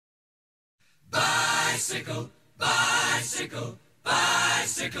Bicycle, bicycle,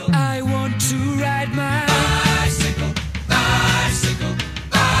 bicycle. I want to ride my bicycle, bicycle,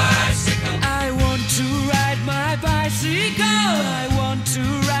 bicycle. I want to ride my bicycle. I want to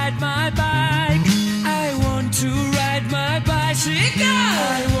ride my bike. I want to ride my bicycle.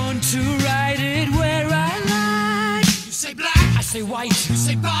 I want to ride it where I like. You say black, I say white. you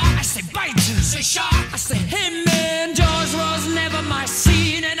say bar, I say bite. you say shark. I say him and Jaws was never my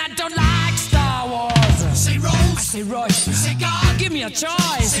scene, and I don't like Star Wars. You say I Rose, say Royce. you say God, Give me a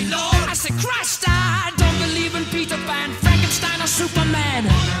choice. say Lord. I say Christ. I don't believe in Peter Pan, Frankenstein, or Superman.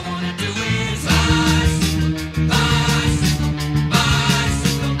 All I wanna do is bicycle, bicycle,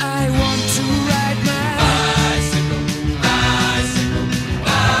 bicycle. I want to ride my Bicycle, bicycle,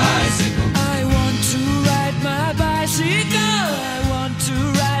 bicycle. I want to ride my bicycle. I want to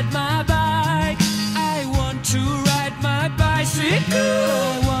ride my bike. I want to ride my bicycle.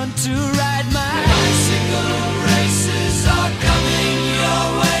 I want to ride my Bicycle races are coming your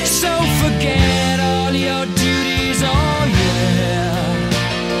way. So forget all your duties, oh yeah.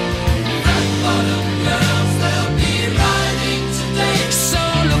 Rock bottom girls, they'll be riding today. So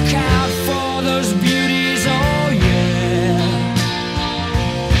look out for those beauties, oh yeah.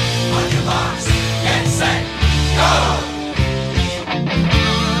 On your marks, get set, go!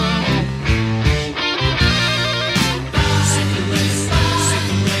 Bicycle race,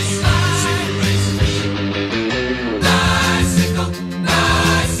 bicycle race, bicycle race. Bicycle,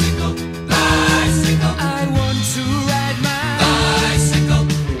 bicycle, bicycle. I want to ride my Bicycle,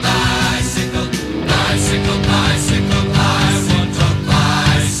 bicycle, bicycle, bicycle. I want a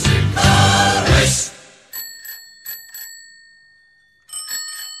bicycle race.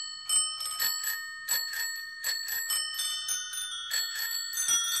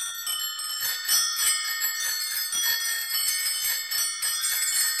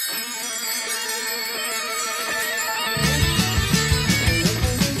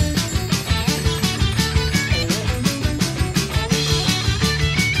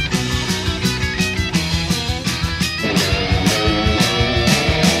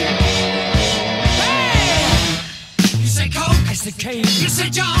 You say Coke, I say Kane. you say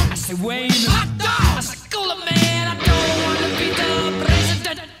John, I say Wayne. hot I dog. say cooler man. I don't want to be the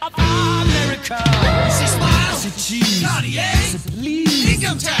president of America. You say I Smile, say cheese. Cartier, I say please.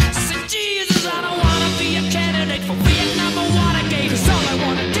 income I tax. said, Jesus, I don't wanna be a candidate for Vietnam or Watergate. 'Cause all I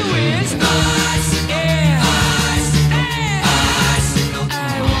wanna do is Bicycle, yeah, bicycle, yeah. bicycle,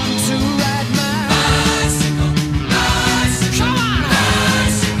 I want to ride my bicycle, bicycle, come on.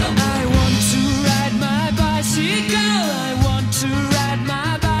 bicycle. I want to ride my bicycle. I want to ride my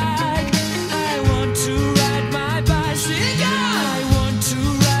bike. I want to ride my bicycle. I want to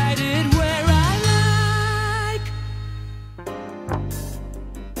ride it where I like.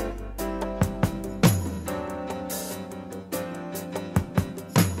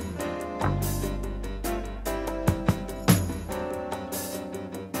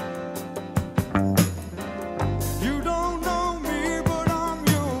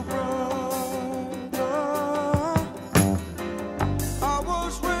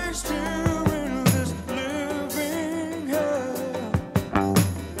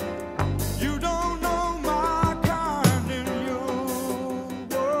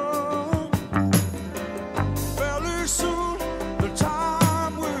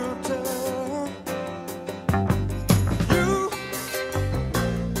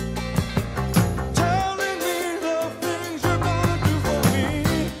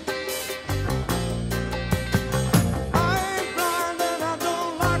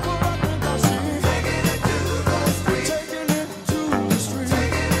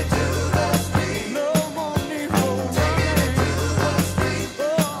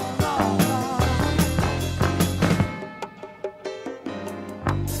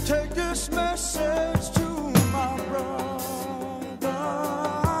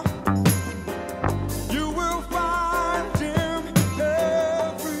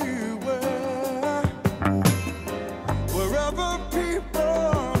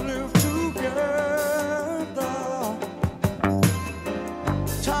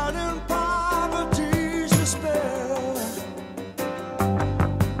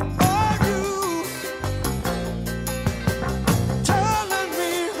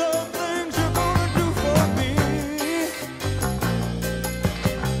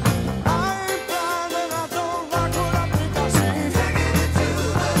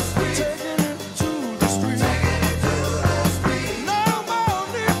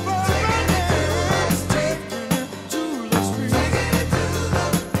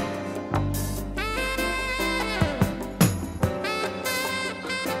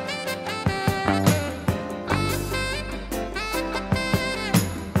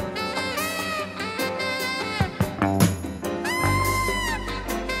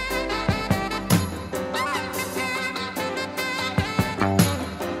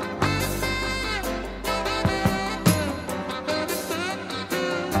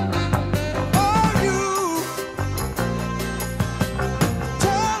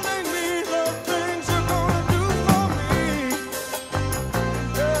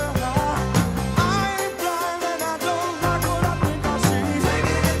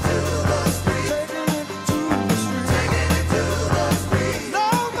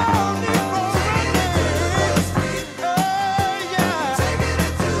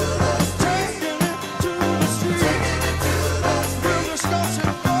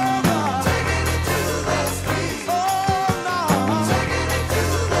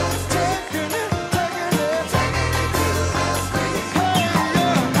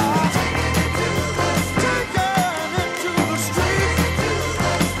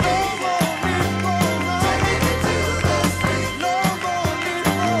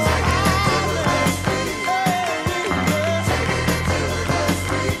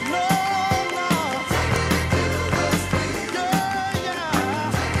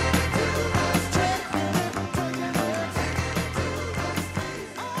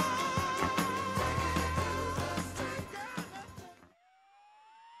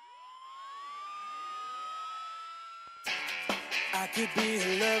 could be a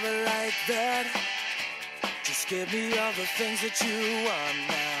lover like that. Just give me all the things that you want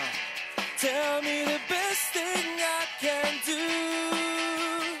now. Tell me the best thing I can do.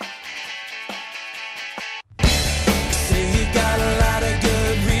 Say you got a lot of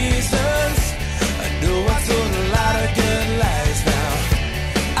good reasons. I know I told a lot of good lies now.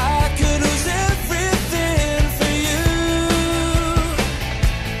 I could lose everything for you.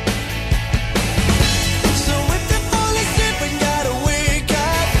 So if you're falling asleep and gotta wake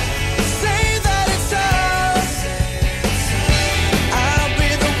up, say that it's us. I'll be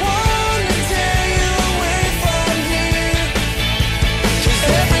the one to tear you away from here. 'Cause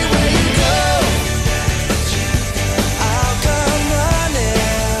everywhere you go, I'll come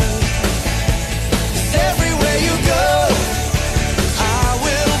running. 'Cause everywhere you go, I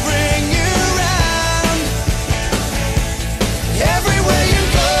will bring you round. Everywhere you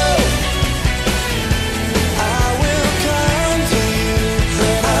go, I will come to you,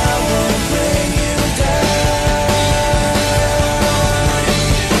 but I won't bring you down.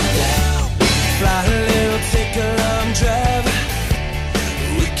 Fly a little, take a long drive.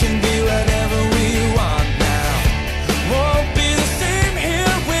 We can be whatever we want now. Won't be the same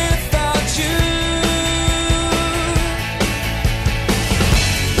here without you.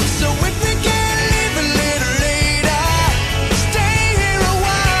 So if we can leave a little later, stay here a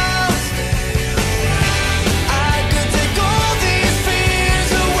while. I could take all these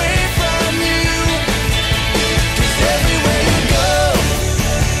fears away from you. 'Cause everywhere you go,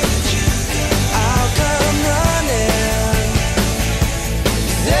 I'll come running.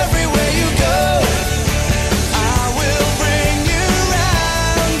 'Cause everywhere you go, I will bring you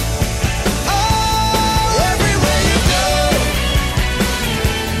round. Oh, everywhere you go,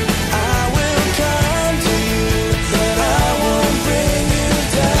 I will come to you, but I won't bring you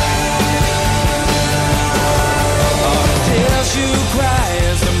down. All the tears you cry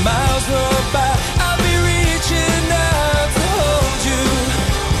as the miles roll by, I'll be reaching out to hold you.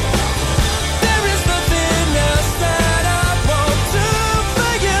 There is nothing else that I won't do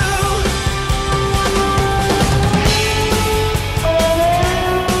for you.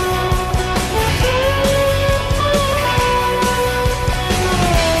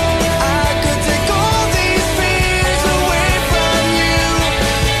 I could take all these fears away from you.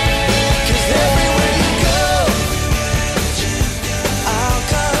 'Cause everywhere you go, I'll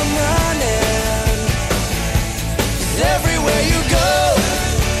come running. 'Cause everywhere you go,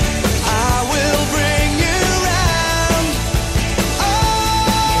 I will bring you round.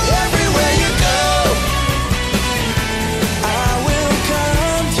 Oh, everywhere you go, I will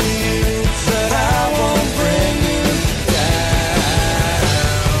come to you, but I won't bring you down.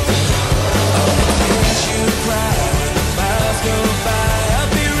 As you cry, miles go by,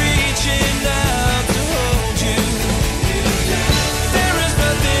 I'll be reaching out to hold you. There is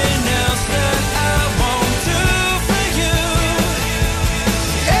nothing else that I won't do for you.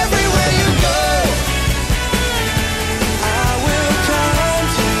 Everywhere you go, I will come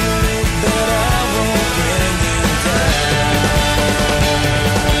to you, but I won't bring you down.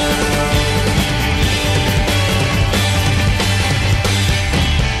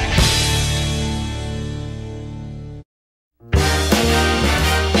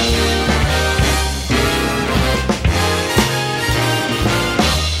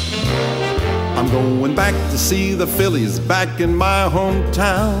 I'm going back to see the Phillies back in my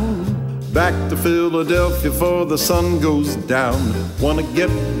hometown. Back to Philadelphia before the sun goes down. Wanna get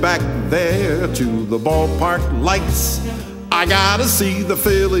back there to the ballpark lights. I gotta see the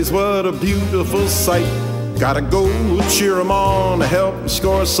Phillies, what a beautiful sight. Gotta go cheer 'em on, help 'em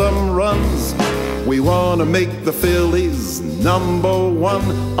score some runs. We wanna make the Phillies #1.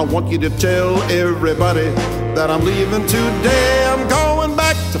 I want you to tell everybody that I'm leaving today. I'm going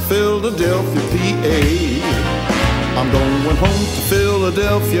back to Philadelphia, PA. I'm going home to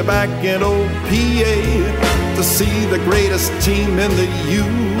Philadelphia, back in old PA, to see the greatest team in the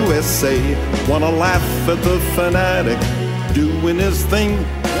USA. Wanna laugh at the fanatic doing his thing.